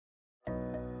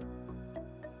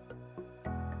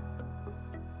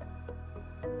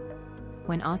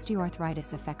When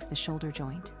osteoarthritis affects the shoulder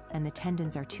joint and the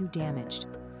tendons are too damaged,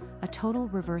 a total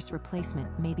reverse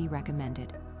replacement may be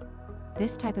recommended.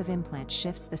 This type of implant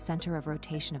shifts the center of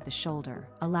rotation of the shoulder,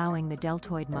 allowing the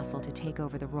deltoid muscle to take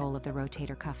over the role of the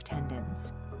rotator cuff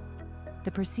tendons.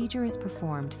 The procedure is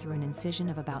performed through an incision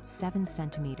of about 7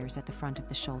 centimeters at the front of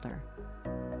the shoulder.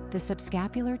 The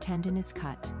subscapular tendon is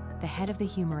cut, the head of the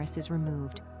humerus is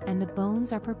removed, and the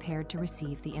bones are prepared to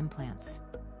receive the implants.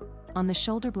 On the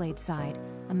shoulder blade side,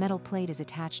 a metal plate is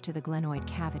attached to the glenoid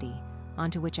cavity,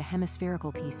 onto which a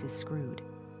hemispherical piece is screwed.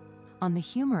 On the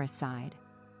humerus side,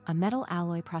 a metal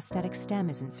alloy prosthetic stem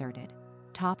is inserted,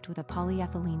 topped with a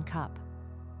polyethylene cup.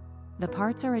 The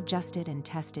parts are adjusted and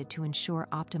tested to ensure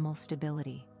optimal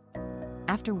stability.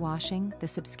 After washing, the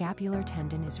subscapular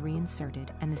tendon is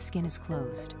reinserted and the skin is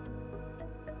closed.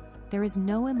 There is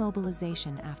no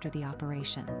immobilization after the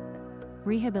operation.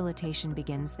 Rehabilitation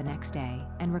begins the next day,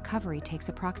 and recovery takes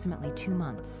approximately 2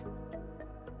 months.